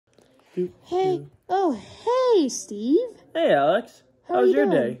Hey, oh, hey, Steve. Hey, Alex. How was you your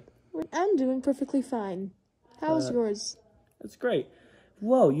doing? day? I'm doing perfectly fine. How's yours? That's great.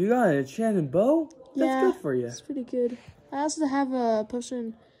 Whoa, you got an enchanted bow? That's good for you. It's pretty good. I also have a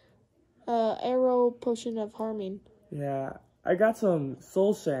potion, arrow potion of harming. Yeah, I got some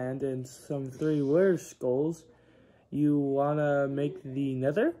soul sand and some 3 wither skulls. You wanna make the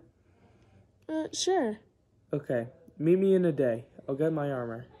nether? Sure. Okay, meet me in a day. I'll get my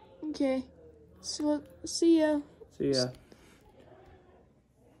armor. Okay. So, see ya. See ya.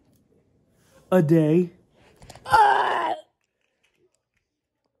 A day. Ah!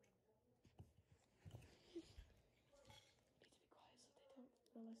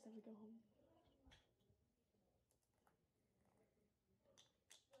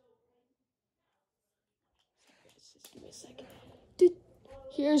 Just give me a second.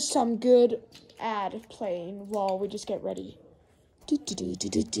 Here's some good ad playing while we just get ready.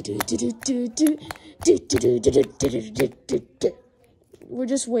 We're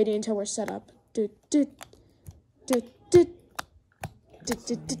just waiting until we're set up. Okay,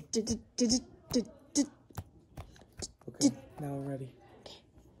 now we're ready. Okay,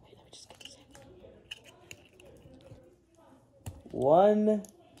 wait, let me just get this in. 1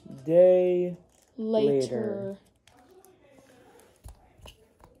 day Later.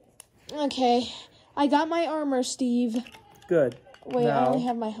 Okay, I got my armor, Steve. Good. Wait, I only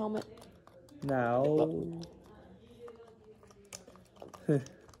have my helmet. Now.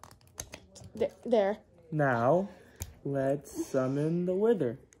 There. Now, let's summon the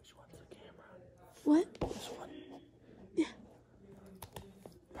wither. Which one's the camera? What? This one. Yeah.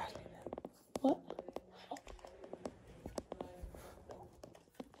 Pass me that. What?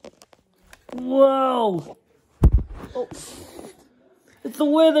 Whoa! Oh. It's the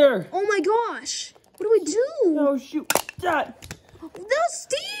wither! Oh my gosh! What do we do? No, shoot. That. No,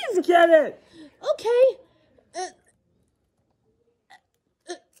 Steve! Get it! Okay.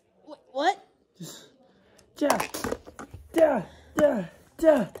 Wait, what?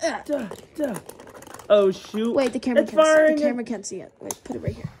 Oh, shoot. Wait, the camera It's can't see firing. it. The camera can't see it. Wait, put it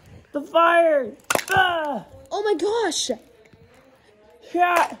right here. The fire! Ah! Oh my gosh!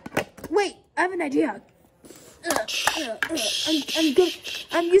 Shot! Wait, I have an idea. I'm good.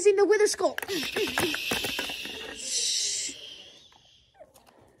 I'm using the wither skull.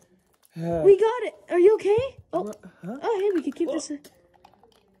 We got it. Are you okay? Oh, Huh? oh, hey, we could keep this.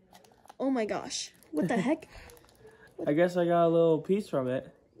 Oh my gosh! What the heck? I guess I got a little piece from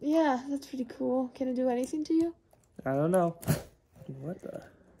it. Yeah, that's pretty cool. Can it do anything to you? I don't know. What the?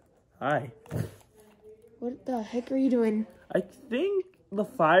 Hi. What the heck are you doing? I think the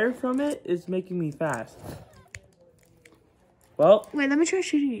fire from it is making me fast. Well. Wait, let me try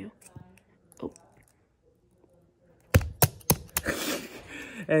shooting you. Oh.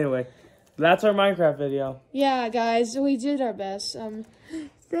 Anyway, that's our Minecraft video. Yeah, guys, we did our best.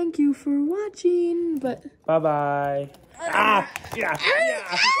 Thank you for watching, but... Bye-bye. Yeah.